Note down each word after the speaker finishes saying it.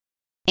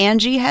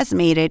Angie has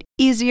made it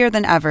easier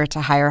than ever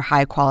to hire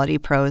high-quality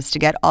pros to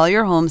get all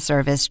your home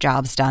service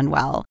jobs done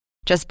well.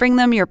 Just bring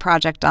them your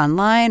project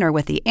online or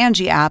with the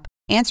Angie app,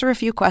 answer a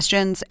few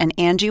questions, and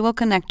Angie will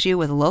connect you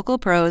with local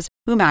pros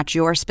who match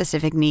your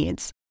specific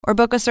needs. Or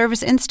book a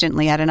service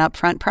instantly at an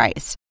upfront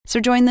price. So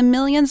join the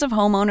millions of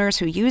homeowners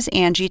who use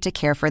Angie to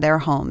care for their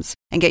homes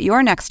and get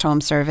your next home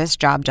service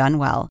job done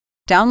well.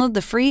 Download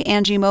the free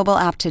Angie mobile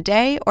app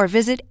today or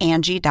visit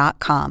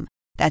Angie.com.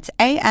 That's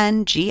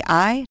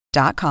ANGI.com.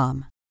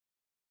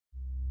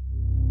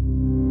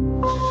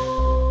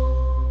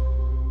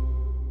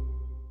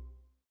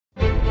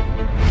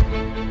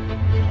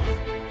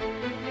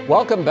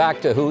 Welcome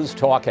back to Who's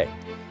Talking.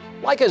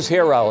 Like his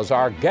heroes,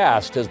 our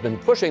guest has been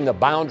pushing the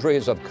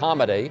boundaries of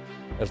comedy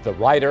as the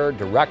writer,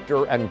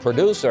 director, and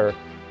producer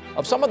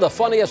of some of the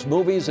funniest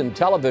movies and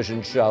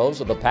television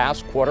shows of the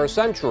past quarter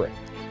century.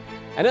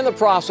 And in the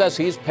process,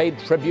 he's paid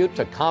tribute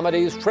to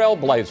comedy's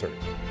trailblazers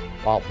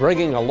while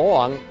bringing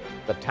along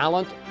the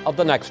talent of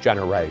the next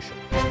generation.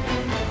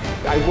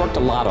 I worked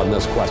a lot on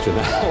this question,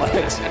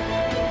 Alex.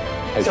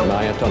 As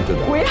I attempted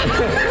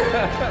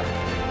that.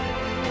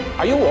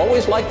 Are you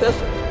always like this?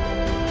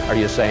 Are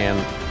you saying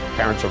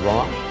parents are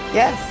wrong?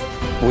 Yes.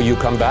 Will you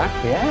come back?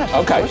 Yes,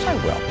 okay. Of course I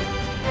will.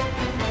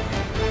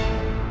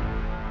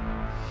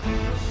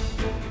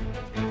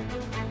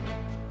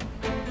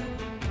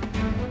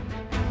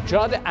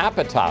 Judd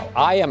Apatow,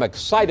 I am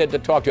excited to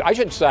talk to you. I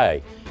should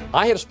say,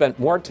 I have spent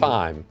more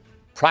time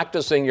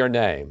practicing your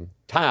name,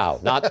 Tao,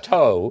 not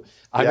Toe.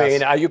 I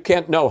mean, you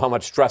can't know how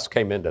much stress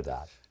came into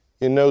that.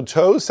 You know,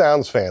 Toe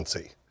sounds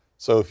fancy.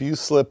 So if you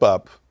slip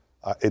up,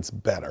 it's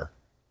better.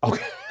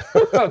 Okay.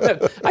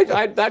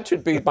 That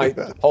should be my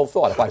whole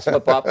thought. If I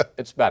slip up,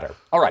 it's better.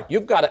 All right,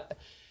 you've got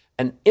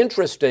an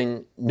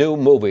interesting new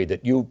movie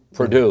that you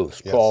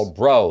produced called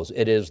Bros.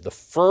 It is the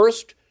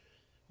first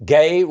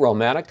gay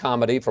romantic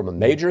comedy from a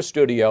major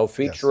studio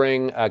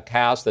featuring a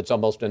cast that's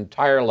almost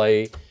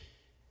entirely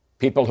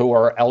people who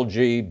are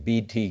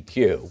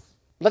LGBTQ.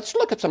 Let's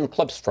look at some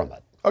clips from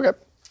it. Okay.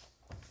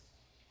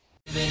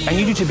 I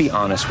need you to be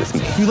honest with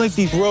me. You like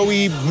these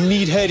bro-y,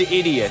 meathead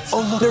idiots.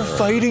 Oh, look, they're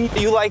fighting.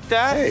 You like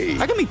that? Hey.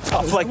 I can be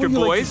tough like your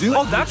boys.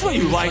 Like that's what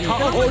you like,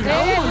 huh?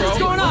 Hey, what's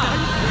going on?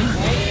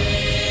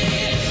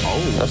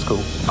 Oh, that's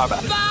cool. How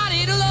about it?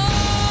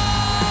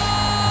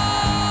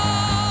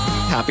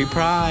 Happy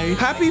Pride.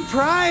 Happy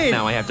Pride.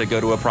 Now I have to go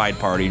to a Pride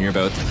party and you're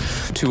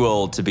both too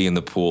old to be in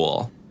the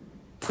pool.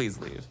 Please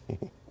leave.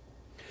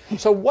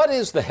 So what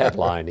is the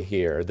headline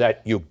here?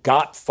 That you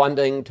got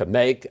funding to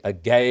make a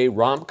gay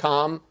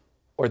rom-com,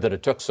 or that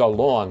it took so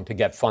long to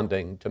get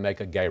funding to make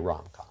a gay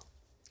rom-com?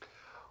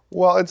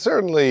 Well, it's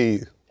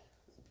certainly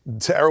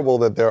terrible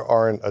that there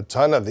aren't a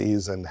ton of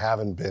these and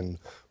haven't been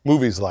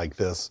movies like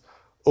this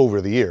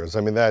over the years.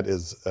 I mean, that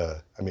is,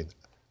 a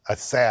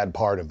sad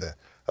part of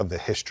the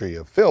history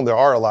of film. There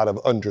are a lot of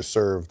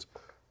underserved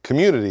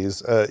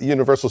communities.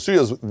 Universal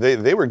Studios,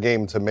 they were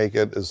game to make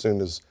it as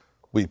soon as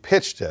we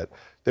pitched it.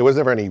 There was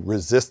never any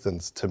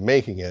resistance to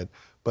making it,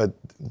 but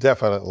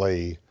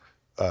definitely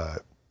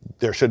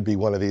there should be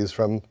one of these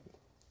from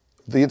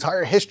the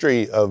entire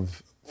history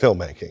of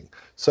filmmaking.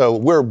 So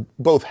we're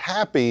both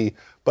happy,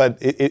 but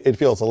it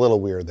feels a little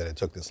weird that it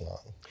took this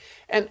long.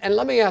 And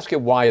let me ask you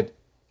why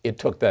it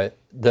took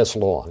this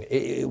long.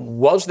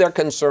 Was there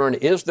concern?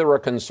 Is there a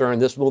concern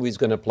this movie's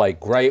going to play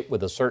great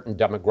with a certain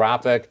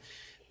demographic,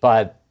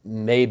 but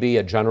maybe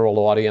a general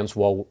audience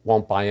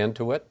won't buy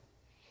into it?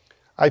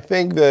 I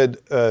think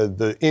that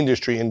the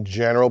industry in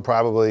general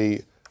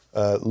probably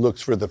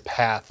looks for the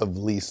path of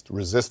least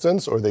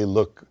resistance, or they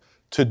look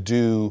to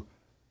do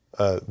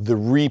the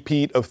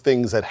repeat of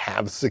things that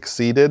have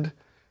succeeded.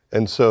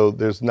 And so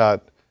there's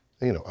not,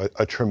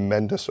 a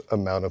tremendous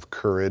amount of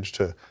courage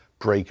to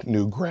break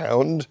new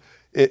ground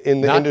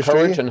in the industry.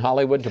 Not courage in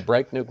Hollywood to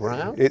break new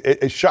ground?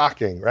 It's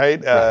shocking,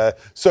 right?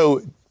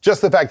 So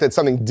just the fact that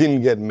something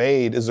didn't get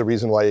made is the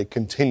reason why it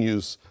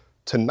continues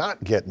to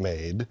not get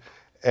made.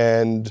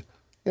 And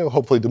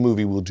hopefully the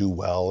movie will do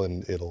well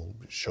and it'll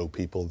show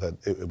people that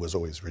it was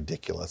always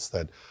ridiculous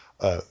that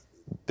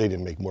they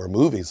didn't make more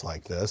movies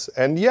like this.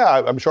 And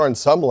yeah, I'm sure on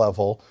some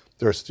level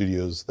there are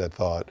studios that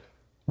thought,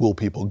 will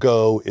people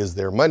go? Is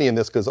there money in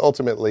this? Because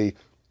ultimately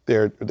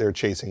they're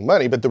chasing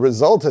money. But the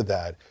result of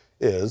that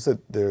is that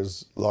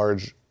there's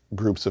large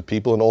groups of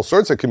people in all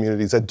sorts of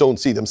communities that don't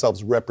see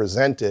themselves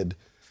represented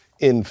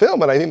in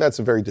film. And I think that's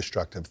a very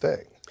destructive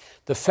thing.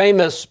 The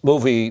famous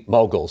movie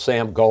mogul,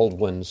 Sam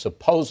Goldwyn,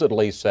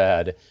 supposedly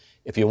said,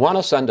 if you want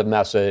to send a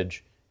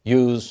message,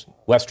 use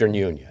Western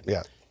Union.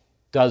 Yeah.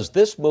 Does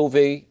this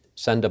movie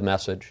send a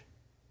message?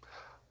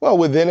 Well,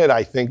 within it,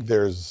 I think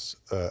there's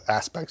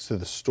aspects to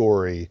the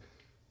story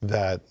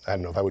that, I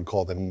don't know if I would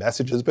call them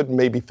messages, but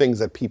maybe things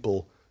that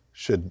people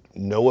should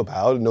know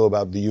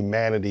about the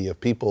humanity of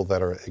people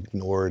that are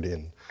ignored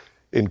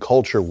in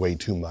culture way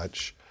too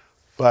much.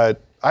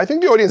 But I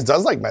think the audience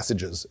does like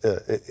messages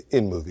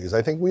in movies.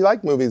 I think we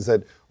like movies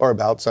that are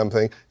about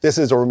something. This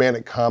is a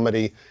romantic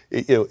comedy.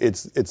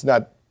 It's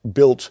not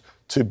built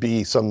to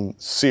be some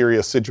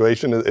serious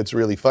situation. It's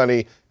really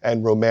funny,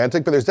 and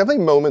romantic, but there's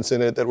definitely moments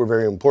in it that were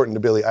very important to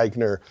Billy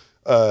Eichner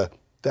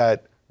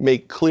that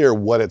make clear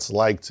what it's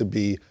like to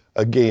be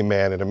a gay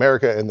man in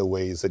America and the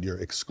ways that you're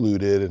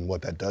excluded and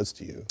what that does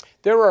to you.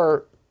 There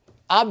are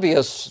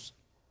obvious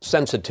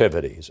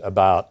sensitivities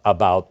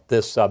about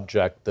this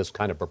subject, this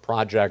kind of a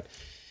project.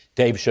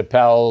 Dave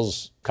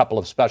Chappelle's couple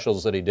of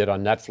specials that he did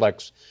on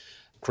Netflix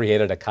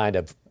created a kind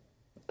of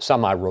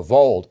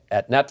semi-revolt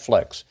at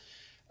Netflix.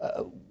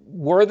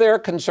 Were there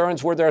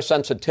concerns, were there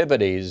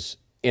sensitivities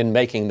in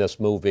making this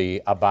movie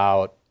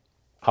about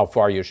how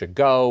far you should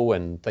go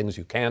and things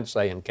you can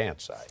say and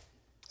can't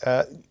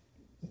say?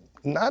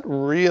 Not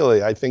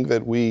really. I think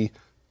that we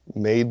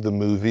made the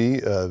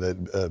movie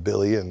that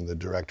Billy and the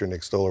director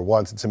Nick Stoller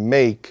wanted to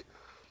make,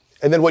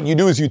 and then what you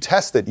do is you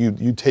test it.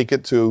 You take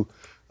it to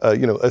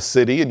a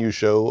city and you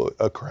show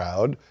a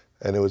crowd,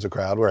 and it was a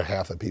crowd where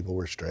half the people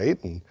were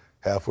straight and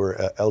half were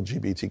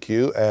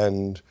LGBTQ,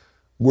 and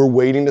we're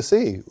waiting to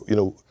see,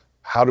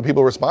 how do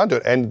people respond to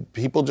it? And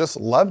people just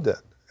loved it,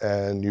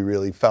 and you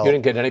really felt... You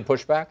didn't get any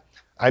pushback?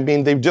 I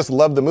mean, they just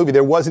loved the movie.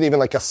 There wasn't even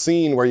like a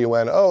scene where you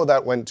went, oh,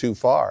 that went too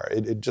far.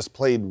 It just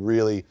played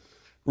really,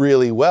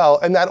 really well.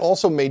 And that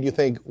also made you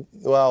think,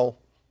 well,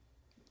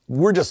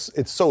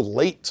 it's so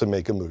late to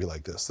make a movie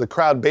like this. The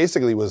crowd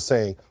basically was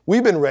saying,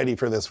 we've been ready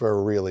for this for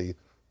a really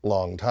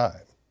long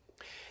time.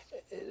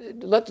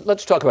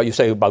 Let's talk about, you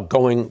say, about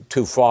going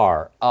too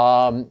far.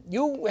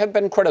 You have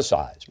been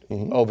criticized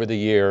over the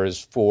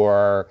years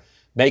for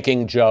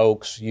making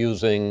jokes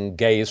using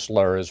gay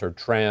slurs or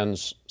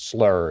trans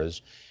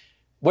slurs,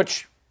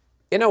 which,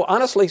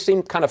 honestly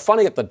seemed kind of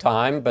funny at the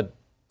time, but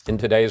in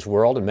today's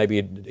world, and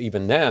maybe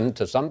even then,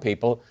 to some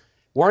people,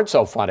 weren't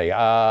so funny.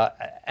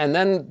 And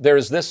then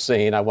there's this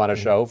scene I want to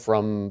show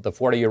from The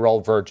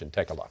 40-Year-Old Virgin.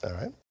 Take a look. All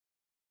right.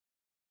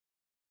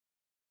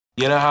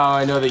 You know how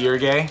I know that you're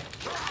gay?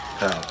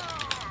 How?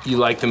 You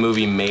like the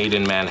movie Made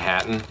in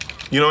Manhattan?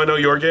 You know I know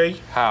you're gay?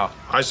 How?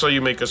 I saw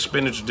you make a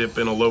spinach dip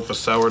in a loaf of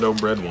sourdough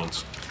bread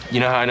once. You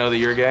know how I know that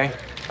you're gay?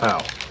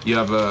 How? You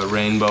have a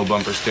rainbow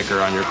bumper sticker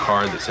on your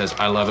card that says,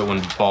 I love it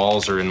when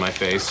balls are in my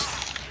face.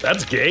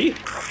 That's gay?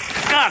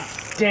 God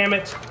damn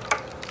it!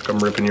 I'm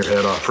ripping your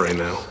head off right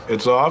now.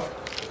 It's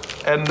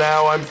off, and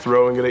now I'm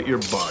throwing it at your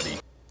body.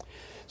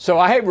 So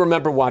I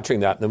remember watching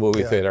that in the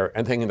movie theater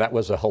and thinking that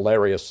was a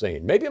hilarious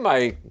scene. Maybe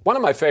one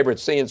of my favorite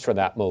scenes for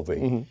that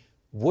movie.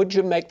 Would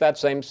you make that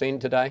same scene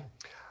today?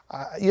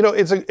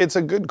 It's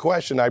a good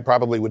question. I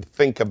probably would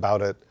think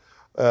about it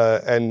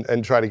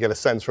and try to get a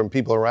sense from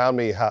people around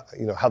me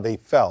how they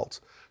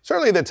felt.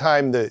 Certainly at the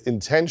time, the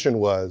intention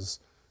was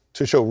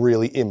to show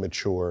really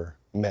immature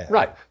men,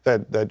 right?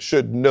 That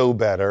should know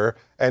better,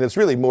 and it's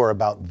really more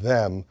about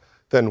them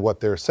than what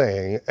they're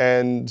saying.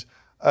 And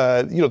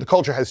the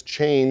culture has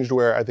changed,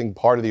 where I think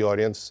part of the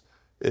audience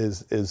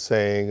is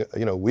saying,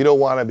 we don't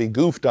want to be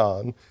goofed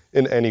on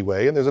in any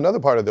way, and there's another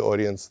part of the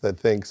audience that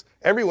thinks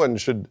everyone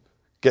should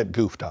get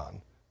goofed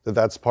on.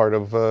 That's part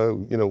of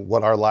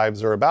what our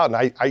lives are about.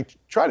 And I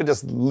try to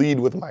just lead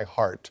with my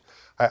heart.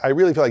 I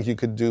really feel like you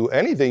could do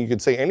anything, you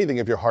could say anything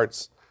if your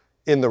heart's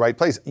in the right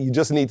place. You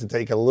just need to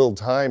take a little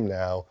time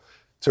now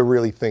to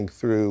really think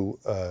through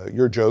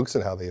your jokes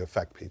and how they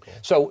affect people.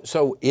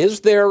 So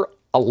is there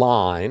a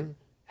line?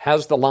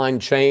 Has the line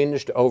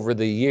changed over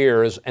the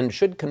years? And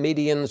should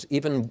comedians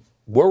even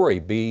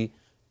be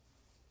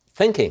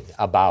thinking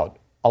about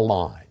a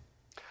line?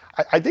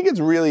 I think it's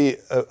really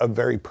a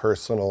very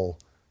personal,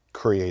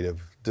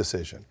 creative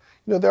decision.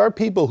 There are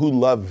people who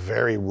love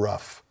very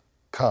rough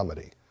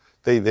comedy.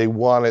 They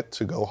want it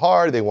to go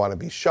hard, they want to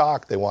be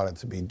shocked, they want it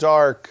to be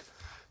dark.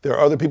 There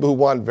are other people who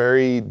want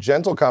very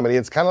gentle comedy.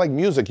 It's kind of like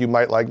music. You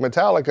might like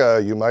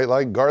Metallica, you might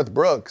like Garth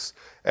Brooks.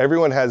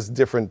 Everyone has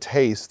different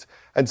taste.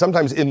 And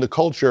sometimes in the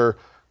culture,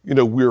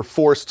 we're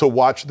forced to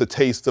watch the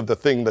taste of the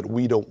thing that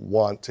we don't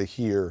want to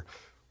hear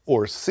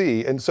or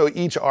see. And so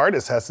each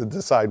artist has to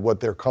decide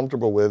what they're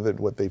comfortable with and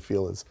what they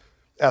feel is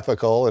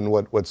ethical and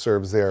what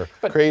serves their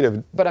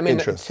creative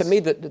interests. To me,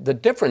 the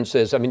difference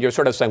is, you're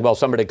sort of saying, well,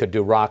 somebody could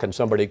do rock and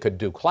somebody could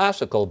do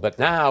classical, but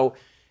now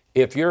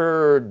if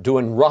you're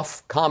doing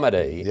rough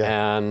comedy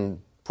and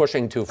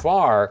pushing too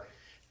far,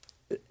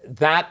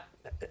 that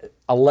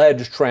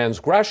alleged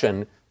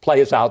transgression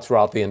plays out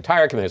throughout the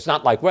entire community. It's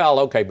not like, well,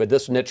 okay, but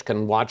this niche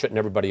can watch it and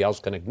everybody else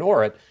can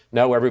ignore it.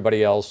 No,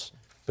 everybody else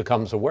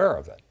becomes aware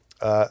of it.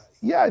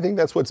 I think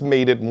that's what's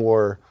made it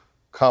more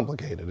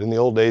complicated. In the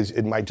old days,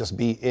 it might just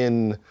be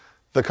in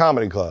the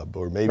comedy club,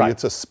 or maybe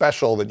it's a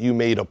special that you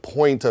made a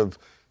point of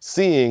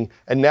seeing,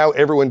 and now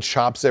everyone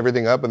chops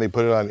everything up and they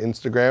put it on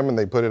Instagram and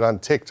they put it on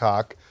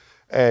TikTok,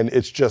 and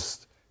it's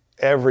just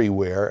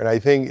everywhere. And I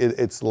think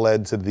it's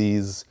led to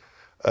these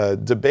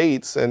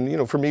debates.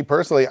 And for me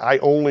personally, I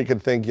only can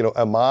think,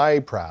 am I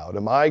proud?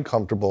 Am I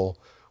comfortable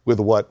with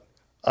what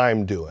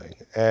I'm doing?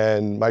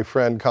 And my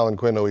friend Colin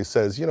Quinn always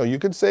says, you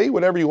can say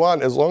whatever you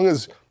want as long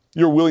as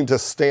you're willing to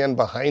stand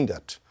behind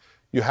it.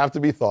 You have to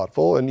be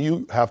thoughtful and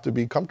you have to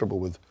be comfortable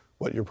with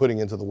what you're putting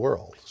into the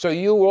world. So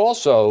you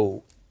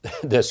also,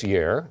 this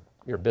year,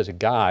 you're a busy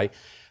guy,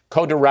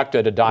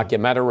 co-directed a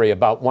documentary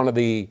about one of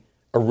the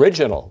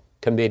original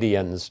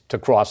comedians to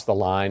cross the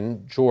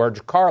line,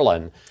 George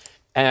Carlin.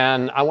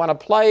 And I want to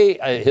play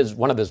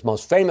one of his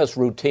most famous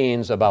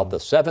routines about the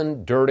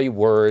 7 dirty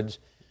words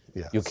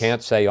you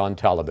can't say on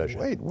television.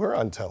 Wait, we're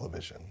on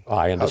television.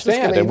 I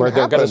understand, and they're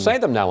going to say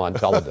them now on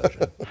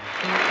television.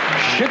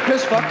 Shit,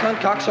 piss, fuck, cunt,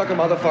 cocksucker,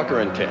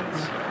 motherfucker, and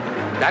tits.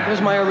 That was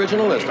my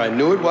original list. I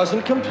knew it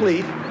wasn't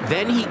complete.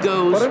 Then he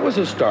goes... But it was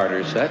a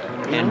starter set.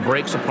 And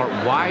breaks apart.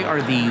 Why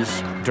are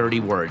these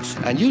dirty words?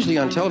 And usually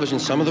on television,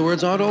 some of the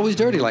words aren't always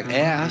dirty, like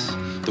ass.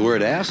 The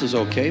word ass is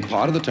okay.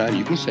 Part of the time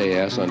you can say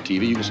ass on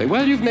TV. You can say,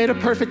 well, you've made a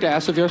perfect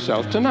ass of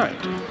yourself tonight.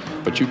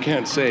 But you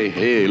can't say,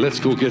 hey, let's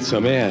go get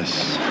some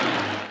ass.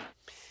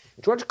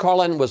 George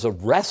Carlin was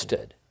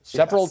arrested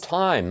several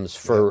times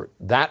for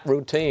that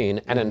routine.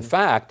 And in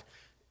fact,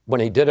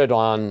 when he did it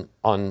on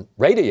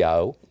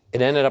radio,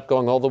 it ended up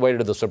going all the way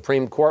to the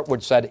Supreme Court,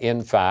 which said,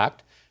 in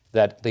fact,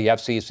 that the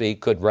FCC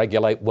could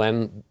regulate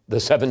when the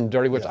 7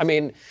 dirty words. I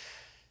mean,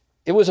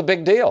 it was a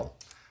big deal.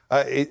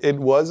 It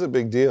was a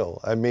big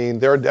deal. I mean,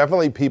 there are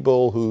definitely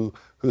people who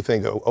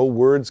think, oh,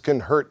 words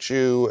can hurt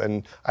you.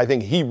 And I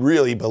think he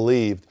really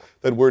believed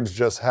that words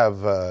just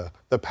have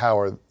the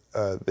power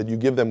that you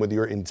give them with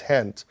your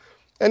intent.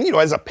 And,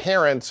 as a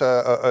parent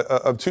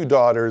of 2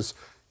 daughters,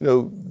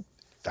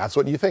 that's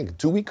what you think.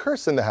 Do we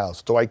curse in the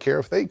house? Do I care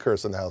if they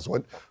curse in the house?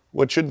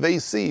 What should they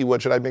see?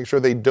 What should I make sure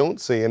they don't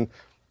see? And,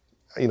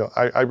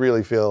 I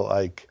really feel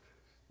like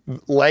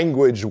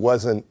language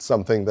wasn't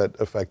something that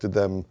affected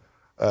them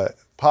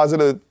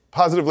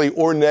positively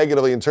or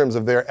negatively in terms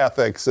of their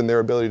ethics and their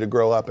ability to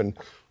grow up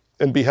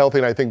and be healthy.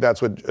 And I think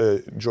that's what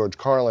George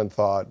Carlin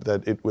thought,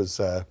 that it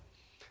was,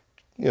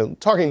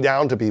 talking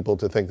down to people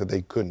to think that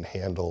they couldn't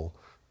handle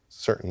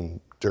certain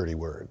dirty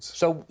words.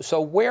 So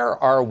where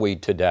are we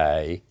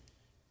today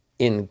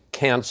in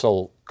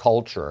cancel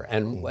culture?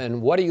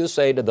 And what do you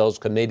say to those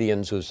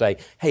comedians who say,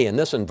 hey, in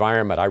this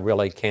environment, I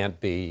really can't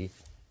be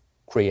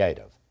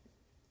creative?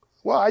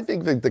 Well, I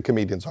think that the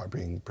comedians are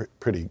being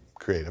pretty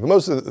creative.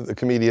 Most of the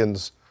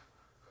comedians,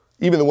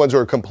 even the ones who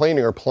are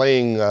complaining, are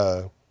playing,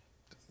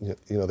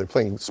 they're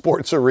playing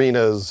sports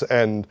arenas.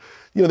 And,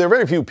 there are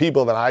very few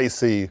people that I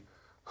see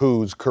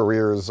whose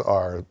careers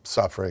are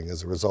suffering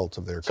as a result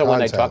of their content. So when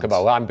they talk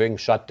about, well, I'm being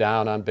shut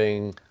down,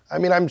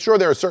 I'm sure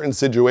there are certain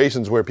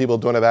situations where people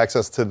don't have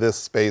access to this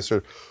space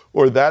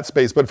or that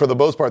space, but for the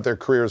most part, their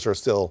careers are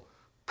still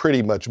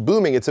pretty much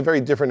booming. It's a very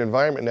different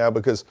environment now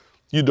because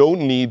you don't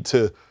need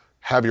to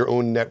have your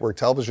own network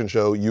television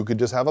show. You could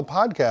just have a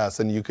podcast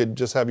and you could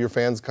just have your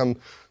fans come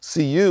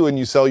see you and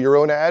you sell your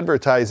own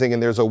advertising,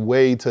 and there's a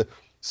way to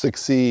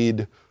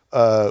succeed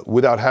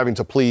without having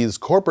to please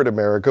corporate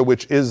America,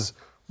 which is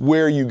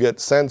where you get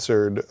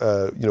censored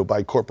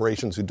by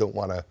corporations who don't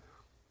want to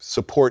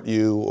support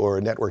you, or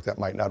a network that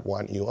might not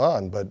want you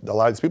on. But a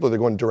lot of these people, they're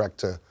going direct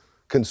to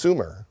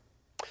consumer.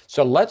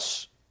 So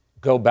let's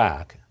go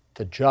back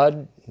to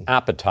Judd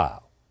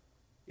Apatow.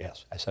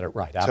 Yes, I said it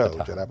right,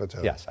 Apatow. Judd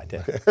Apatow. Yes, I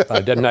did. But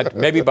I didn't.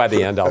 Maybe by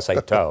the end I'll say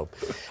Toe.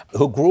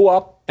 Who grew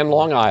up in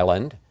Long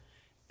Island,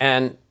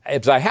 and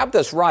if I have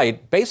this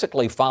right,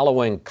 basically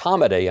following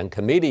comedy and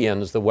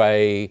comedians the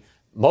way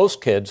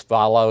most kids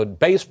followed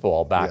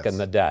baseball back in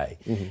the day.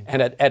 Mm-hmm.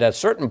 And at a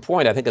certain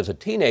point, I think as a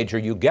teenager,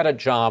 you get a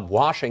job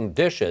washing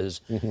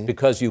dishes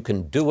because you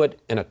can do it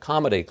in a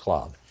comedy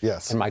club.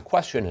 Yes. And my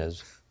question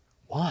is,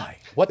 why?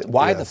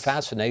 Why the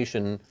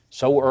fascination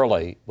so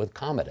early with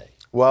comedy?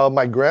 Well,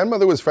 my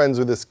grandmother was friends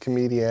with this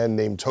comedian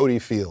named Toady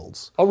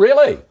Fields. Oh,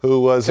 really? Who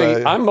was... See,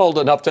 I'm old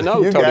enough to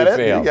know Toady Fields.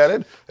 You get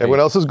it. Everyone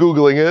else is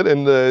Googling it,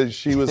 and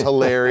she was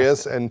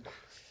hilarious. And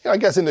I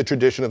guess in the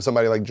tradition of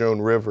somebody like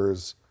Joan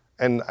Rivers.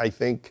 And I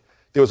think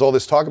there was all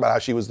this talk about how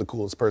she was the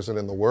coolest person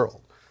in the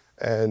world.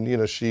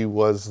 And, she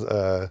was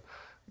a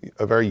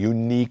very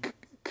unique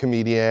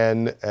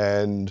comedian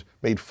and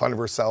made fun of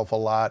herself a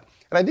lot.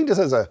 And I think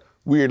just as a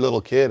weird little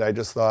kid, I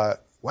just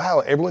thought, wow,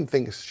 everyone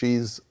thinks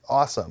she's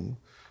awesome.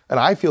 And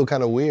I feel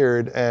kind of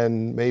weird,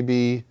 and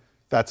maybe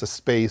that's a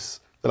space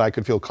that I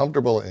could feel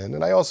comfortable in.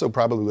 And I also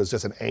probably was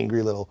just an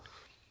angry little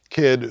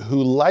kid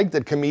who liked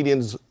that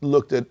comedians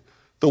looked at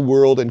the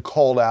world and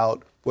called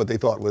out what they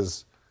thought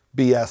was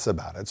BS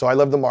about it. So I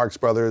love the Marx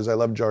Brothers, I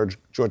love George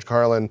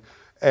Carlin,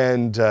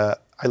 and I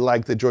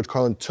like that George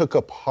Carlin took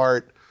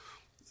apart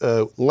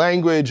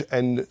language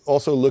and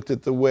also looked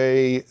at the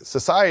way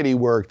society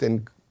worked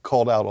and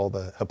called out all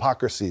the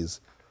hypocrisies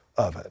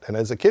of it. And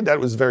as a kid, that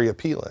was very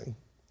appealing.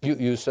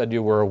 You said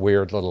you were a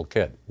weird little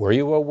kid. Were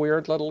you a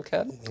weird little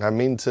kid? I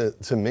mean,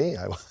 to me,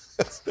 I was.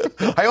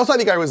 I also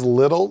think I was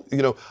little.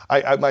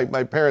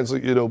 My parents,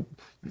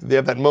 they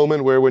have that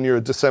moment where when you're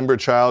a December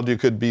child, you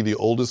could be the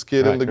oldest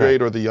kid in the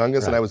grade or the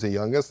youngest, and I was the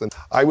youngest. And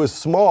I was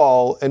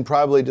small and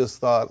probably just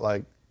thought,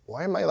 like,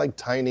 why am I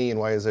tiny,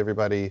 and why is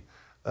everybody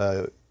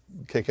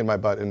kicking my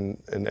butt in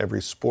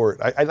every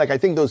sport? I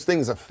think those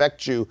things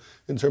affect you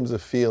in terms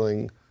of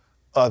feeling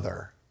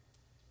other.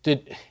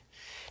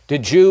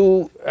 Did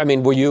you,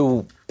 were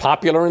you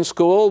popular in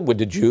school?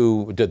 Did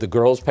the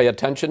girls pay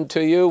attention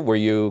to you? Were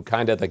you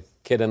kind of the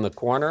kid in the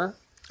corner?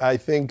 I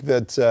think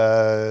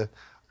that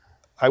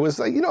I was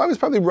like, I was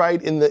probably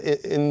right in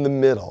the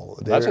middle.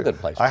 That's a good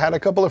place. I had a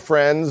couple of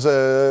friends,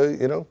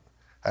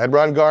 I had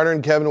Ron Garner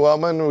and Kevin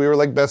Weltman. We were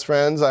like best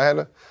friends. I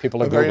had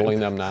people are Googling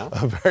them now.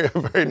 A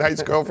very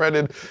nice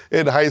girlfriend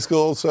in high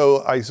school.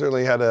 So I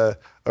certainly had a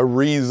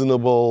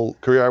reasonable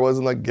career. I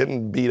wasn't like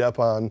getting beat up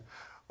on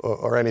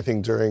or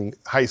anything during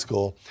high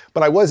school.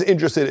 But I was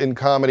interested in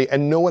comedy,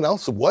 and no one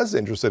else was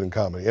interested in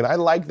comedy. And I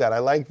like that. I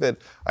like that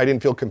I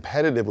didn't feel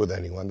competitive with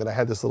anyone, that I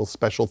had this little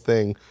special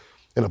thing.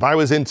 And if I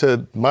was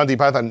into Monty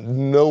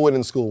Python, no one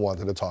in school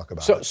wanted to talk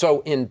about it.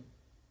 So in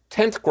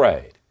 10th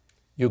grade,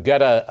 you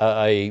get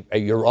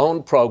your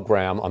own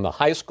program on the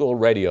high school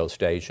radio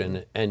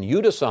station, and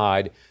you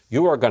decide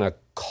you are going to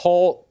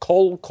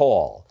cold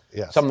call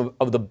some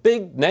of the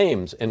big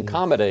names in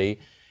comedy,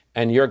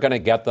 and you're going to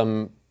get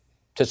them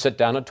to sit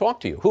down and talk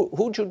to you.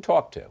 Who'd you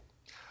talk to?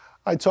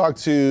 I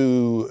talked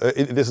to,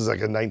 this is like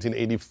a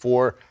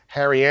 1984,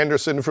 Harry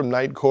Anderson from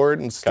Night Court,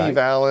 and Steve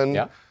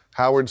Allen,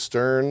 Howard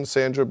Stern,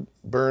 Sandra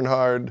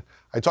Bernhard.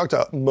 I talked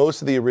to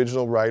most of the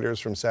original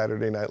writers from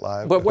Saturday Night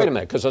Live. But wait a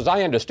minute, because as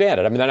I understand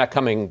it, I mean, they're not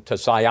coming to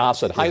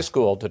Syosset High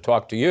School to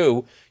talk to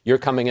you. You're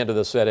coming into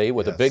the city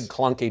with a big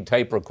clunky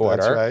tape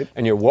recorder. That's right.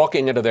 And you're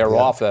walking into their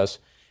office.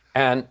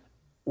 And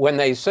when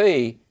they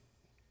see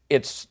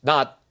it's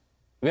not,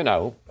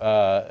 you.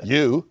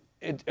 When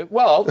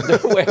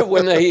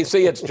they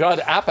see it's Judd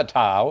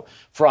Apatow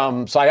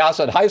from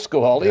Syosset High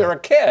School, you're a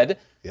kid.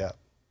 Yeah.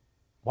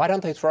 Why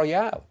don't they throw you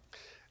out?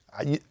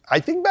 I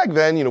think back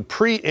then,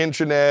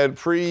 pre-internet,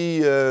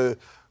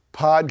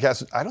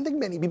 pre-podcast, I don't think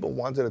many people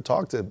wanted to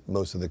talk to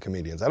most of the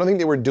comedians. I don't think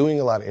they were doing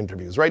a lot of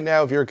interviews. Right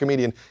now, if you're a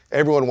comedian,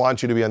 everyone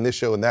wants you to be on this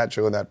show and that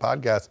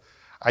podcast.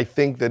 I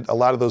think that a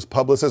lot of those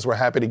publicists were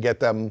happy to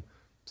get them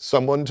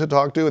someone to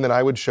talk to, and then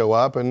I would show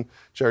up, and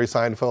Jerry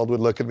Seinfeld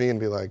would look at me and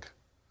be like,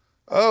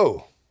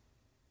 oh,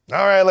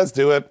 all right, let's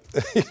do it.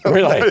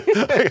 Really?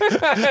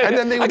 And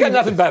then I got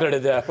nothing better to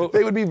do.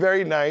 They would be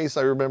very nice.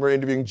 I remember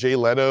interviewing Jay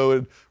Leno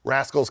at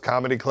Rascals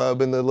Comedy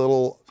Club in the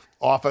little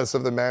office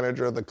of the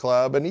manager of the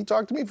club, and he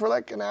talked to me for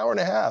like an hour and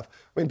a half.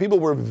 I mean, people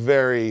were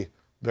very,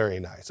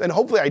 very nice. And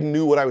hopefully I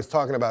knew what I was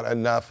talking about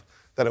enough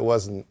that it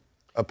wasn't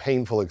a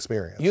painful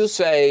experience. You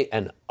say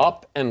an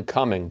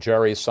up-and-coming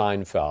Jerry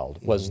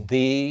Seinfeld was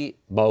the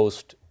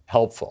most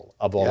helpful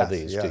of all of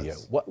these to you.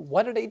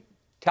 What did he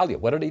tell you?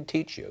 What did he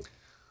teach you?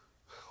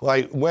 Well,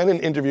 I went and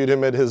interviewed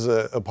him at his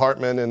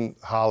apartment in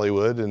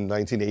Hollywood in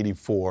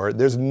 1984.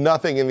 There's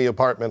nothing in the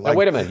apartment like... Now,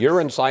 wait a minute.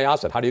 You're in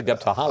Syosset. How do you get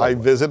to Hollywood? I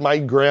visit my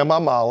grandma,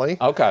 Molly.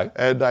 Okay.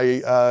 And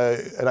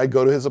I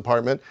go to his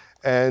apartment.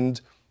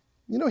 And,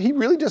 he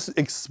really just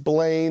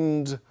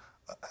explained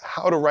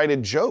how to write a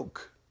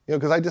joke.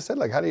 Because I just said,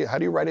 like, how do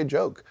you write a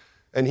joke?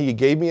 And he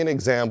gave me an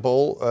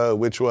example,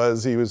 which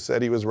was,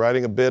 said he was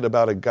writing a bit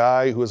about a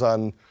guy who was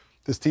on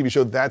this TV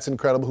show, That's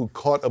Incredible, who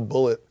caught a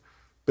bullet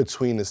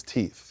between his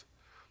teeth.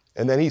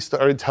 And then he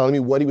started telling me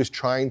what he was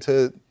trying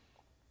to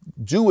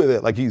do with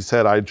it. Like he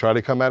said, I'd try to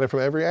come at it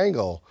from every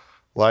angle.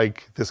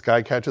 Like, this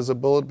guy catches a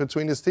bullet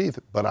between his teeth,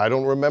 but I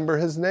don't remember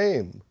his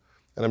name.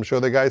 And I'm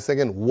sure the guy's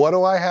thinking, what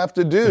do I have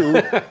to do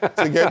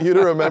to get you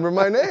to remember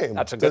my name?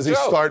 That's a good Does he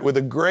joke. start with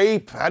a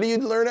grape? How do you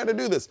learn how to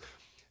do this?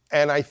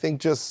 And I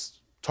think just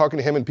talking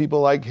to him and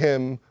people like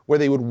him, where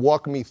they would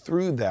walk me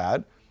through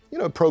that,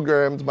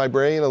 programmed my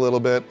brain a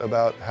little bit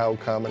about how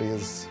comedy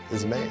is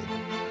made.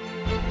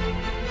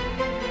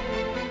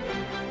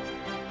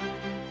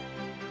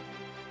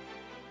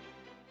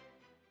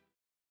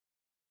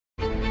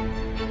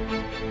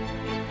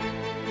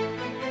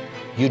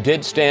 You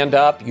did stand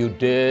up, you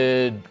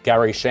did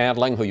Gary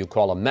Shandling, who you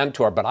call a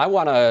mentor, but I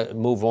want to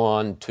move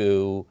on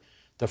to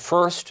the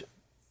first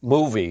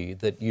movie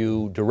that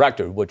you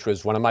directed, which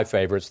was one of my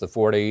favorites, The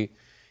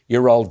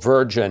 40-Year-Old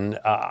Virgin.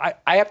 I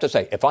have to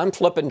say, if I'm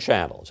flipping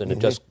channels and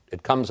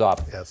it comes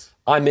up,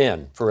 I'm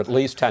in for at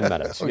least 10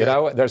 minutes.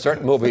 Okay. There's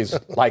certain movies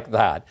like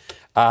that.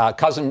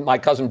 My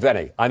cousin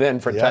Vinny, I'm in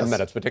for 10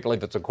 minutes, particularly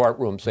if it's a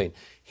courtroom scene.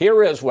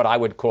 Here is what I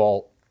would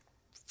call,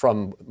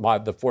 from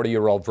the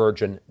 40-Year-Old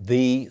Virgin,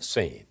 the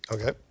scene.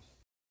 Okay.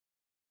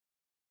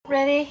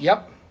 Ready?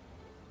 Yep.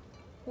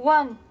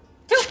 1,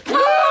 2.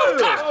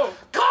 Oh,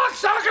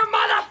 cocksucker,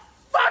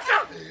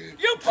 motherfucker!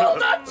 You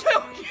pulled on 2.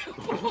 You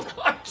pulled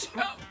on 2.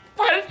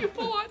 Why did you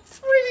pull on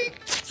 3?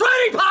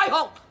 Sweetie pie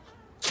hole!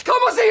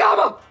 Como se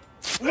llama?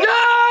 No,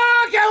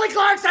 Kelly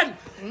Clarkson!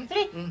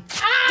 3.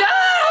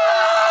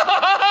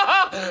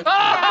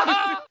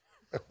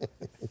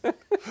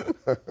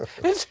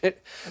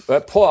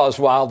 Pause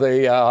while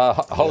the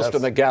host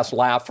and the guest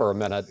laugh for a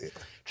minute,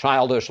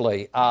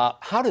 childishly.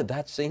 How did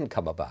that scene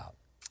come about?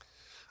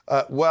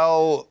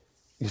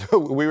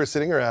 We were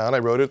sitting around. I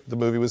wrote it. The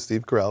movie was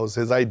Steve Carell. It was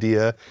his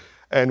idea.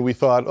 And we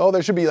thought,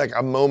 there should be like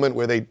a moment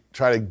where they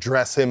try to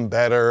dress him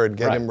better and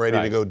get him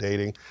ready to go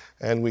dating.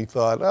 And we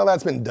thought,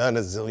 that's been done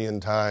a zillion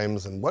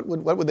times. And what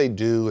would they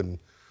do? And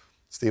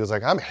Steve was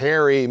like, I'm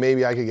hairy.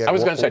 Maybe I could get... I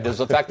was going to say, does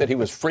the fact that he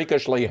was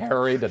freakishly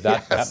hairy, did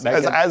that make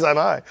it? As am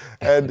I.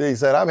 And he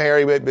said, I'm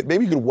hairy, but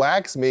maybe you could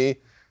wax me.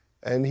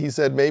 And he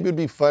said, maybe it'd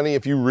be funny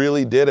if you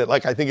really did it.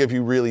 Like, I think if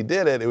you really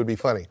did it, it would be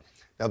funny.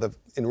 Now,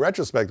 in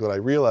retrospect, what I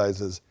realize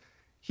is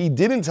he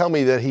didn't tell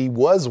me that he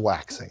was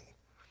waxing.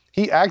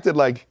 He acted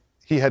like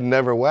he had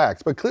never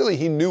waxed, but clearly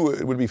he knew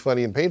it would be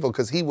funny and painful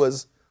because he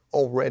was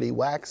already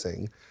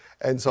waxing.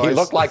 And so he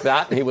looked like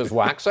that and he was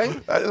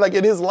waxing? Like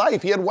in his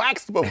life, he had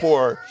waxed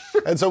before.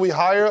 And so we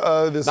hire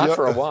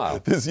for a while.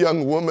 this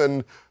young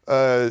woman,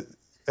 and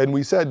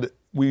we said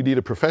we need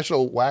a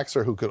professional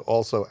waxer who could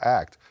also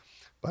act.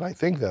 But I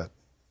think that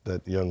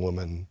young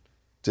woman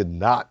did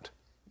not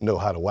know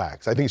how to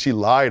wax. I think she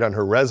lied on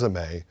her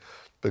resume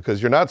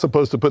because you're not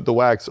supposed to put the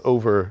wax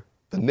over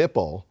the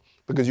nipple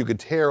because you could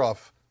tear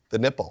off the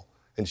nipple,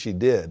 and she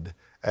did.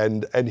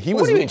 And he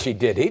was. What do you mean she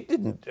did? He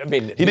didn't. I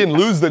mean, he didn't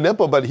lose the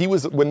nipple, but he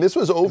was when this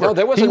was over. No,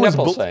 there was a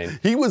nipple stain.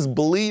 He was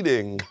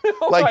bleeding.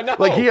 I know.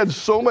 Like he had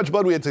so much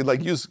blood. We had to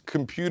use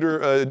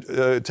computer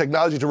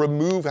technology to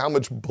remove how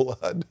much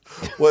blood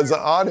was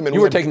on him. And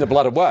you were taking the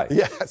blood away.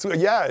 Yes,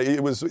 yeah.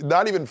 It was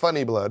not even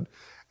funny blood,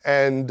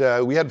 and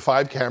we had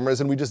 5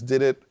 cameras, and we just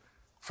did it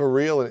for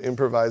real and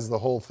improvised the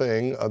whole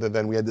thing. Other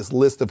than we had this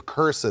list of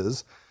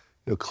curses,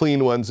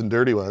 clean ones and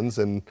dirty ones,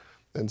 and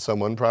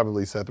someone,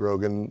 probably Seth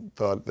Rogen,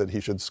 thought that he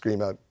should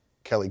scream out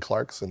Kelly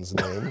Clarkson's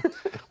name,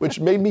 which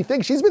made me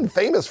think she's been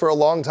famous for a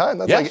long time.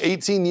 That's like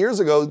 18 years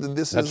ago.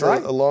 This is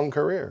a long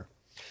career.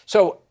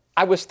 So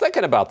I was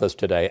thinking about this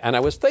today, and I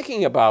was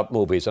thinking about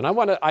movies, and I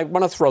want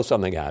to throw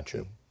something at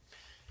you.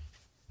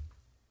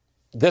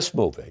 This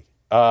movie,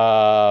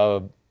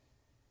 The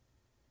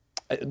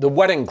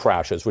Wedding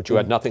Crashers, which you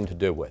had nothing to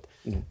do with.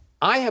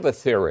 I have a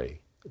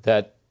theory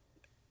that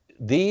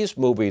these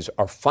movies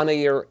are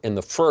funnier in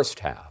the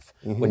first half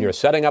when you're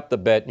setting up the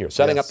bit and you're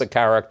setting up the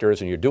characters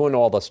and you're doing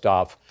all the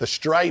stuff. The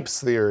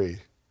Stripes theory.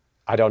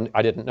 I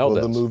didn't know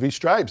this. The movie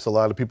Stripes. A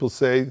lot of people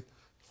say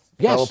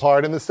fell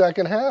apart in the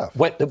second half.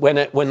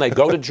 When they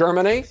go to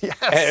Germany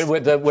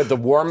with the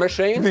war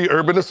machine, the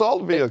urban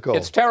assault vehicle.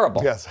 It's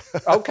terrible. Yes.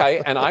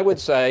 Okay, and I would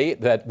say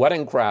that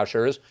Wedding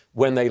Crashers,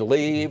 when they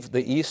leave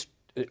the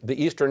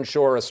Eastern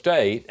Shore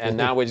estate, and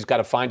now he's got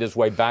to find his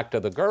way back to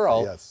the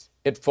girl. Yes.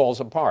 It falls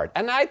apart.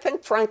 And I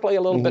think, frankly,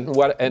 a little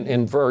bit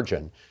in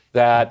Virgin,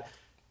 that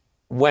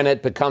when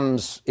it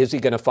becomes, is he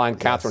going to find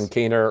Catherine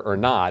Keener or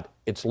not,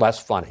 it's less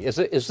funny. Is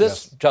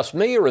this just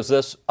me, or is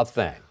this a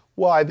thing?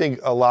 Well, I think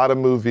a lot of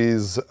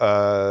movies,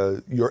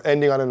 you're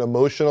ending on an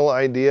emotional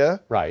idea.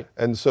 Right.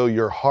 And so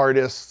your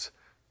hardest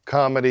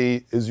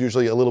comedy is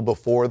usually a little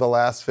before the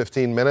last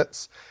 15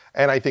 minutes.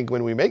 And I think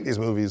when we make these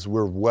movies,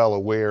 we're well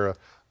aware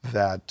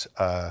that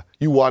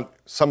you want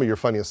some of your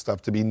funniest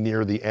stuff to be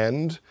near the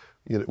end.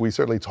 We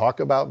certainly talk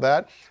about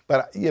that.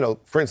 But,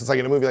 for instance, like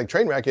in a movie like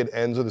Trainwreck, it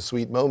ends with a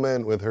sweet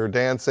moment with her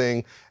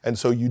dancing. And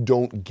so you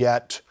don't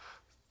get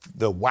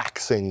the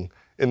waxing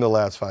in the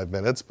last 5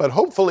 minutes. But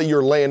hopefully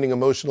you're landing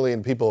emotionally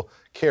and people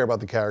care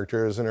about the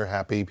characters and are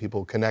happy,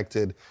 people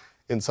connected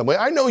in some way.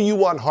 I know you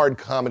want hard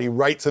comedy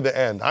right to the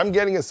end. I'm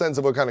getting a sense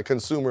of what kind of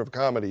consumer of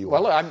comedy you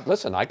are. Well,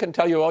 listen, I can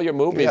tell you all your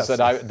movies that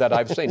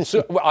I've seen.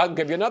 I'll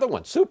give you another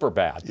one,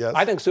 Superbad. Yes.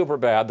 I think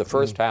Superbad, the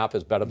first half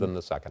is better than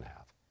the second half.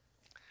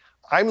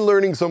 I'm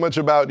learning so much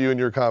about you and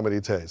your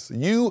comedy taste.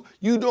 You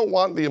don't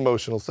want the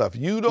emotional stuff.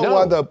 You don't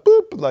want the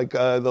boop, like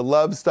the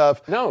love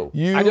stuff. No,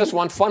 I just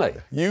want funny.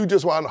 You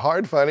just want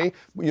hard funny.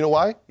 You know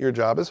why? Your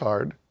job is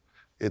hard.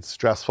 It's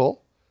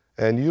stressful.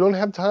 And you don't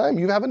have time.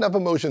 You have enough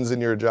emotions in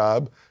your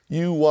job.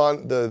 You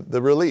want the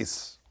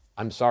release.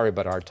 I'm sorry,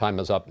 but our time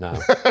is up now.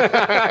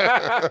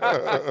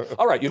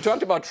 All right, you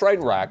talked about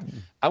Trainwreck.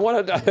 I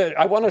want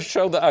to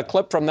show a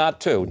clip from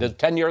that, too.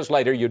 10 years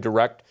later, you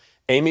direct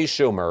Amy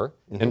Schumer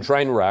in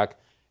Trainwreck.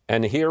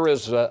 And here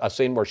is a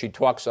scene where she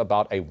talks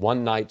about a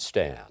one-night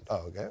stand.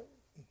 Oh, okay.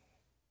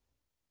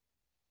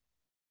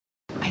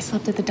 I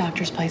slept at the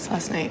doctor's place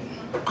last night.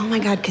 Oh my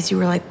God, because you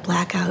were like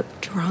blackout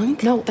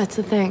drunk? No, that's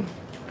the thing.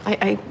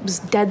 I was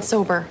dead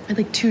sober. I had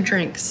like 2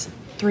 drinks,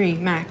 3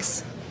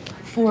 max.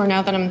 4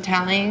 now that I'm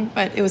tallying,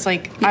 but it was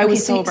like I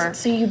was sober.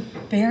 So you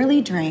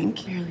barely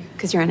drank? Barely.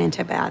 Because you're on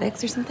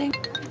antibiotics or something?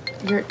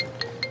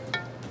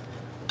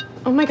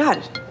 Oh my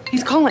God.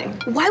 He's calling.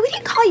 Why would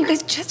he call? You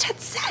guys just had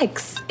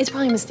sex. It's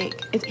probably a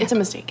mistake. It's a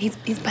mistake.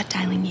 He's butt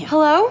dialing you.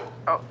 Hello?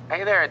 Oh,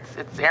 hey there,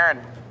 it's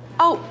Aaron.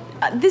 Oh,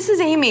 this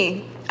is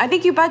Amy. I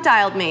think you butt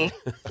dialed me.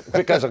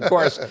 Because, of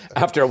course,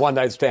 after a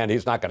one-night stand,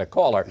 he's not going to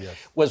call her. Yes.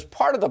 Was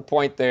part of the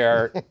point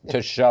there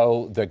to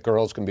show that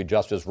girls can be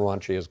just as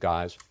raunchy as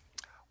guys?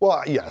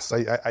 Well, yes,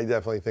 I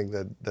definitely think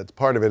that's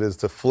part of it, is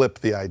to flip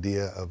the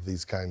idea of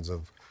these kinds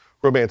of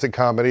romantic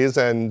comedies.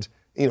 And,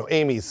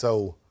 Amy's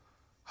so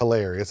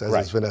hilarious, as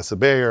is Vanessa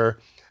Bayer,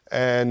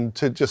 and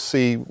to just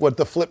see what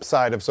the flip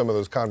side of some of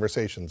those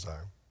conversations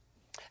are.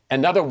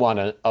 Another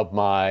one of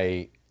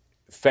my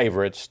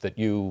favorites that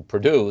you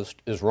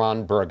produced is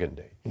Ron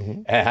Burgundy.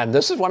 Mm-hmm. And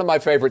this is one of my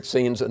favorite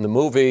scenes in the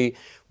movie,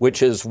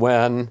 which is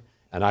when,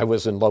 and I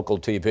was in local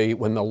TV,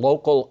 when the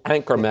local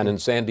anchormen in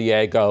San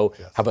Diego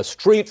have a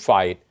street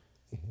fight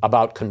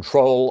about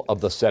control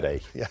of the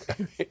city. Yeah.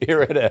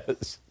 Here it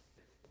is.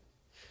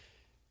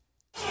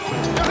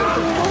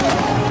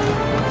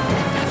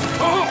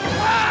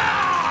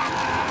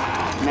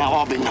 Now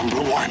I'll be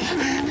number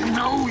 1.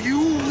 No, you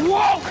won't!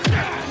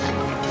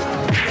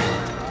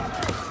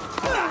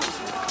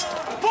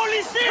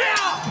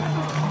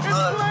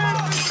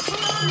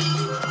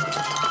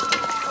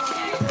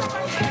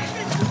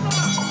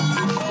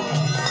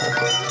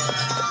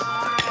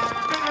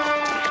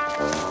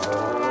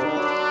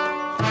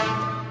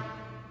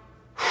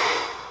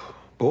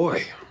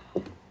 Boy,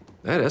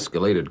 that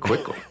escalated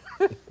quickly.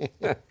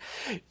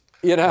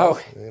 You know,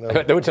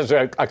 which is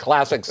a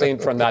classic scene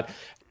from that.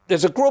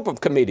 There's a group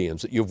of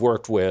comedians that you've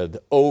worked with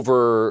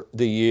over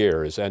the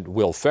years, and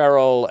Will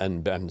Ferrell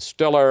and Ben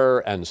Stiller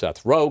and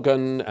Seth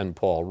Rogen and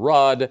Paul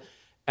Rudd,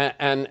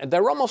 and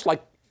they're almost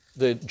like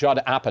the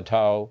Judd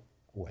Apatow,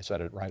 oh, I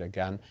said it right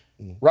again,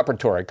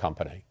 repertory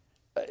company.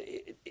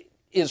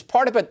 Is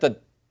part of it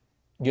that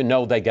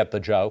they get the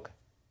joke?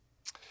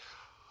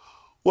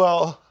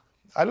 Well,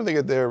 I don't think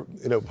that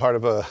they're part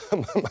of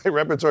my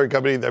repertory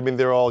company. I mean,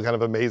 they're all kind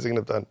of amazing and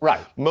have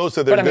done most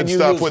of their good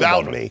stuff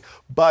without me.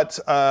 But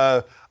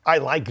I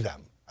like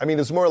them. I mean,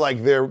 it's more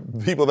like they're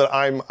people that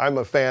I'm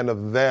a fan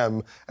of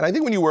them. And I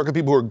think when you work with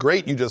people who are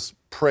great, you just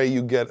pray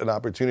you get an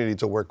opportunity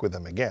to work with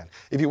them again.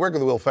 If you work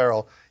with Will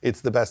Ferrell,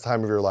 it's the best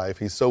time of your life.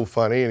 He's so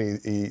funny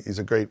and he's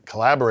a great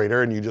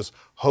collaborator, and you just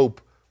hope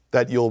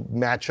that you'll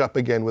match up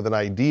again with an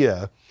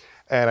idea.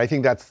 And I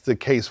think that's the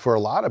case for a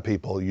lot of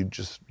people.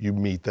 You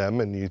meet them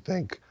and you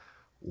think,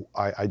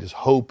 I just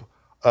hope,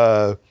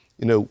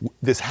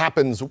 this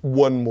happens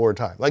one more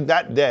time. Like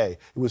that day,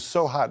 it was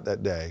so hot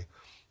that day.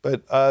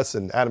 But us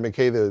and Adam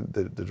McKay,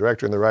 the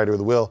director and the writer of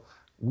The Will,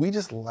 we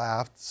just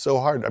laughed so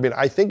hard. I mean,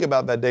 I think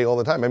about that day all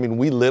the time. I mean,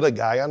 we lit a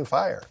guy on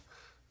fire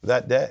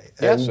that day.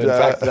 Yes, in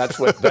fact, that's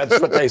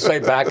what they say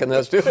back in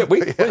the studio.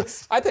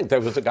 I think there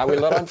was a guy we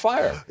lit on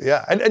fire.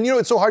 Yeah, and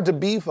it's so hard to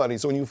be funny.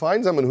 So when you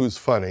find someone who's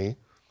funny,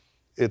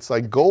 it's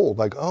like gold.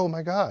 Like, oh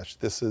my gosh,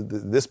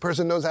 this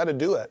person knows how to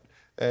do it.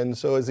 And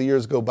so as the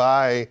years go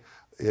by,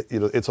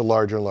 it's a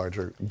larger and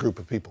larger group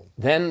of people.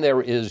 Then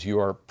there is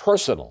your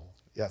personal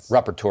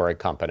repertory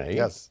company.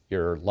 Yes.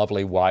 Your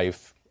lovely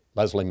wife,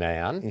 Leslie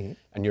Mann,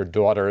 and your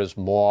daughters,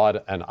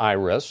 Maud and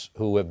Iris,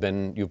 who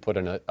you've put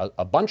in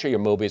a bunch of your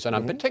movies. And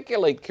I'm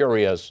particularly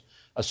curious,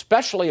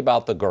 especially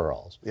about the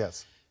girls.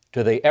 Yes.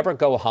 Do they ever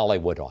go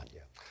Hollywood on you?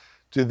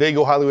 Do they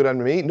go Hollywood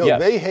on me? No, yes.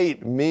 They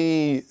hate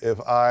me if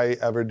I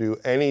ever do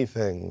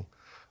anything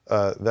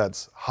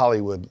that's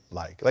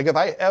Hollywood-like. Like if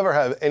I ever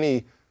have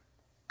any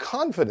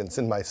confidence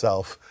in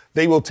myself,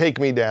 they will take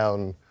me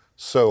down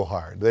so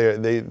hard.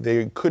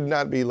 They could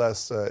not be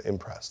less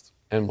impressed.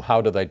 And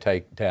how do they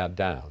take Dad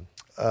down?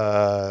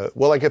 Well,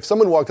 like if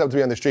someone walked up to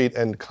me on the street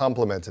and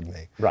complimented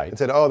me and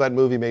said, oh, that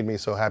movie made me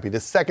so happy, the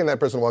second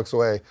that person walks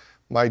away,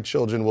 my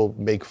children will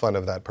make fun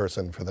of that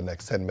person for the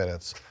next 10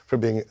 minutes for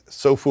being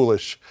so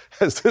foolish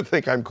as to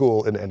think I'm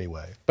cool in any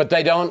way. But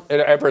they don't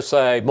ever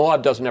say,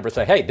 Maud doesn't ever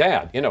say, hey,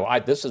 Dad,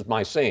 this is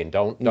my scene.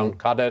 Don't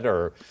cut it,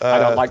 or I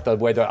don't like the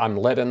way that I'm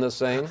lit in this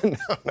scene.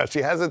 No, she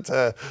hasn't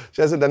done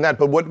that.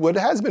 But what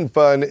has been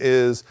fun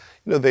is,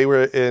 they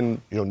were in,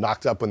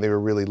 Knocked Up when they were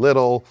really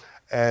little.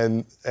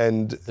 And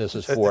This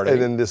Is 40. And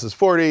then This Is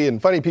 40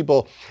 and Funny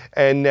People.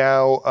 And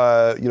now,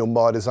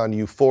 Maud is on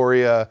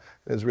Euphoria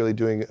and is really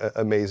doing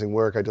amazing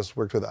work. I just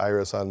worked with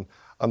Iris on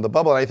The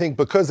Bubble. And I think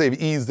because they've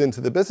eased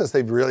into the business,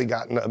 they've really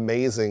gotten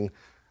amazing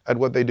at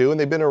what they do. And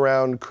they've been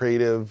around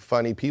creative,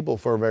 funny people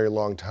for a very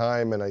long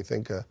time. And I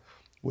think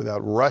without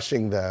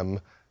rushing them,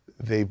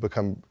 they've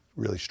become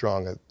really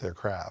strong at their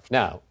craft.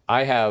 Now,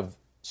 I have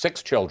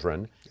 6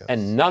 children,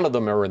 and none of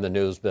them are in the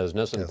news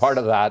business. And part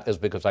of that is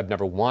because I've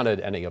never wanted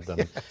any of them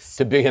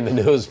to be in the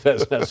news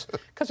business,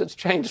 because it's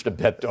changed a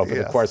bit over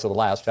the course of the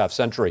last half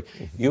century.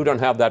 You don't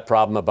have that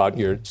problem about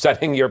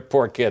setting your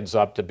poor kids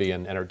up to be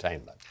in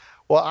entertainment.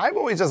 Well, I've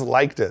always just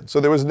liked it.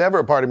 So there was never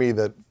a part of me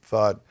that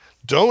thought,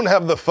 don't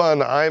have the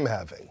fun I'm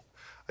having.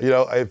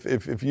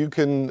 If you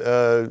can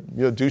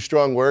do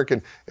strong work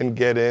and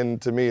get in,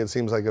 to me it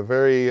seems like a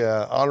very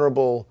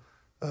honorable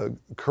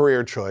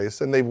career choice,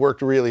 and they've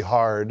worked really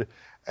hard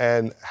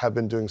and have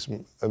been doing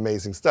some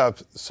amazing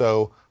stuff.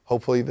 So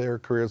hopefully their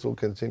careers will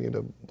continue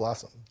to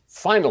blossom.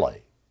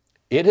 Finally,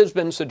 it has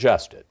been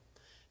suggested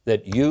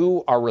that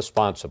you are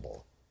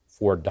responsible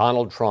for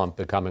Donald Trump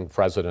becoming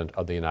president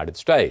of the United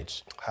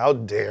States. How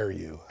dare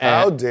you?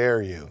 How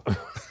dare you?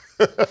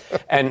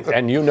 and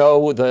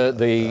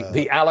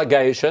the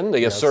allegation,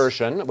 the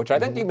assertion, which I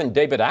think even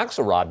David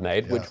Axelrod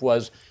made, which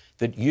was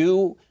that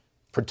you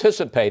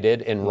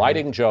participated in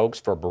writing jokes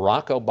for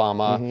Barack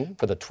Obama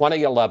for the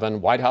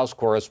 2011 White House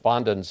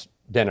Correspondents'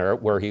 Dinner,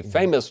 where he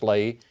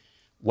famously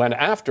went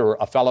after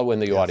a fellow in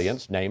the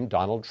audience named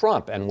Donald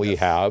Trump. And we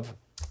have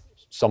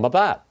some of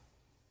that.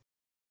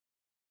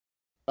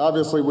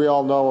 Obviously, we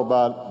all know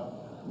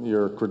about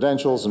your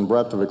credentials and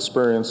breadth of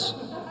experience.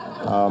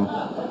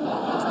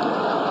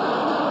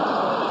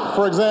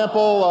 For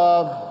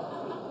example,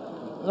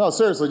 no,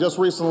 seriously, just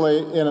recently,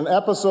 in an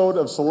episode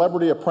of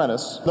Celebrity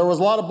Apprentice, there was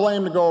a lot of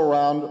blame to go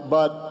around,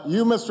 but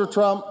you, Mr.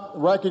 Trump,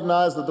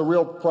 recognized that the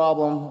real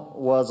problem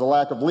was a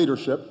lack of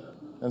leadership,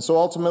 and so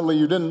ultimately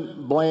you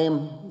didn't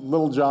blame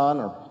Little John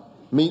or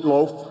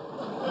Meatloaf.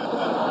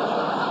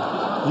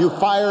 You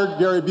fired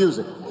Gary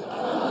Busey.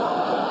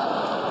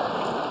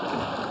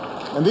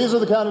 And these are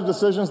the kind of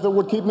decisions that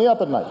would keep me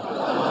up at night.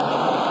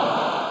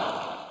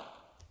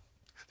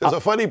 There's a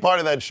funny part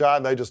of that shot,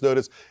 and I just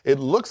noticed, it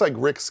looks like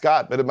Rick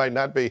Scott, but it might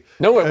not be.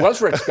 No, it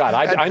was Rick Scott.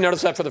 I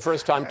noticed that for the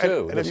first time,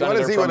 too. And if you want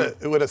to see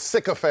what a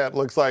sycophant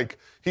looks like,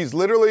 he's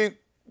literally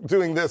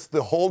doing this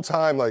the whole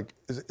time, like,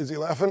 is he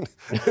laughing?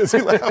 Is he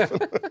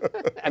laughing?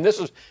 And this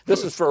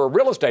is for a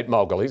real estate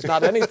mogul. He's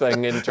not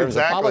anything in terms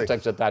of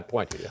politics at that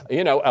point.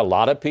 You know, a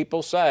lot of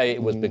people say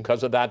it was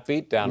because of that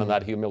beatdown and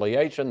that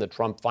humiliation that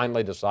Trump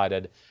finally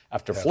decided,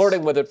 after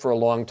flirting with it for a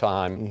long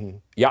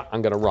time, yeah,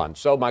 I'm going to run.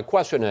 So my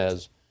question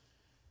is,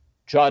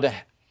 Judd,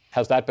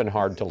 has that been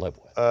hard to live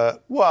with?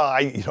 Well,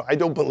 I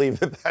don't believe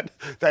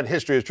that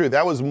history is true.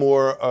 That was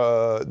more.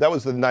 That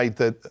was the night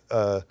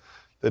that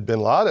Bin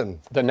Laden.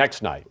 The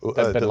next night.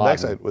 The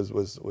next night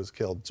was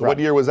killed. So what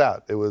year was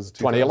that? It was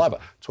 2011.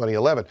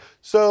 2011.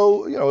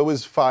 So it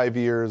was 5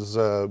 years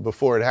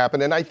before it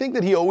happened, and I think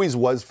that he always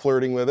was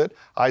flirting with it.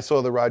 I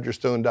saw the Roger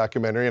Stone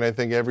documentary, and I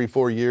think every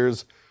 4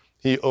 years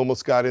he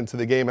almost got into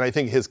the game. And I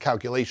think his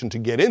calculation to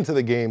get into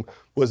the game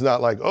was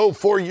not like,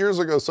 4 years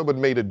ago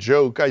someone made a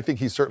joke. I think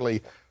he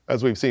certainly,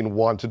 as we've seen,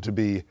 wanted to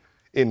be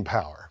in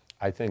power.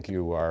 I think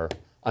you are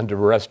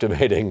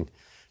underestimating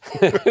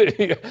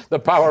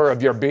the power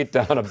of your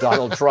beatdown of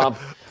Donald Trump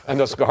and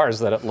the scars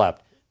that it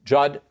left.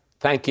 Judd,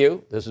 thank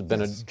you. This has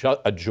been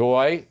a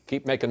joy.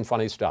 Keep making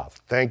funny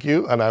stuff. Thank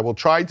you. And I will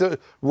try to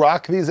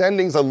rock these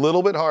endings a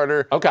little bit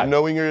harder,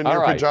 knowing you're in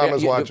your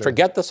pajamas watching.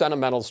 Forget the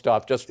sentimental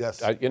stuff. Just,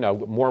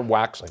 more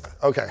waxing.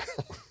 Okay.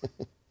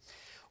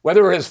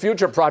 Whether his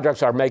future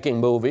projects are making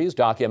movies,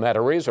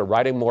 documentaries, or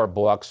writing more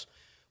books,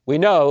 we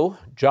know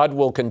Judd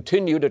will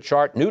continue to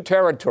chart new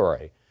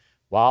territory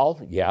while,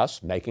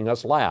 yes, making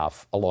us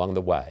laugh along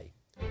the way.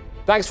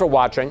 Thanks for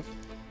watching.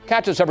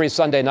 Catch us every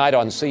Sunday night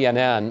on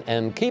CNN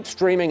and keep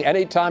streaming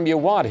anytime you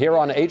want here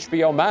on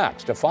HBO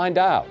Max to find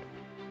out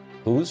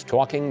who's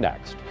talking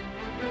next.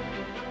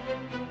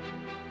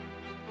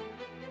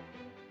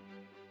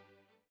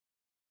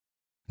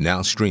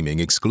 Now streaming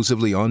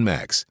exclusively on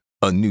Max,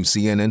 a new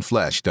CNN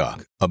flash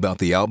doc about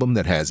the album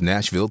that has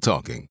Nashville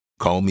talking,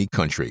 Call Me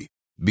Country.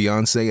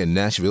 Beyoncé and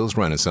Nashville's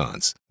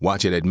Renaissance.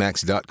 Watch it at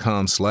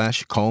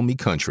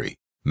max.com/callmecountry.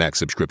 Max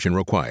subscription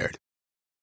required.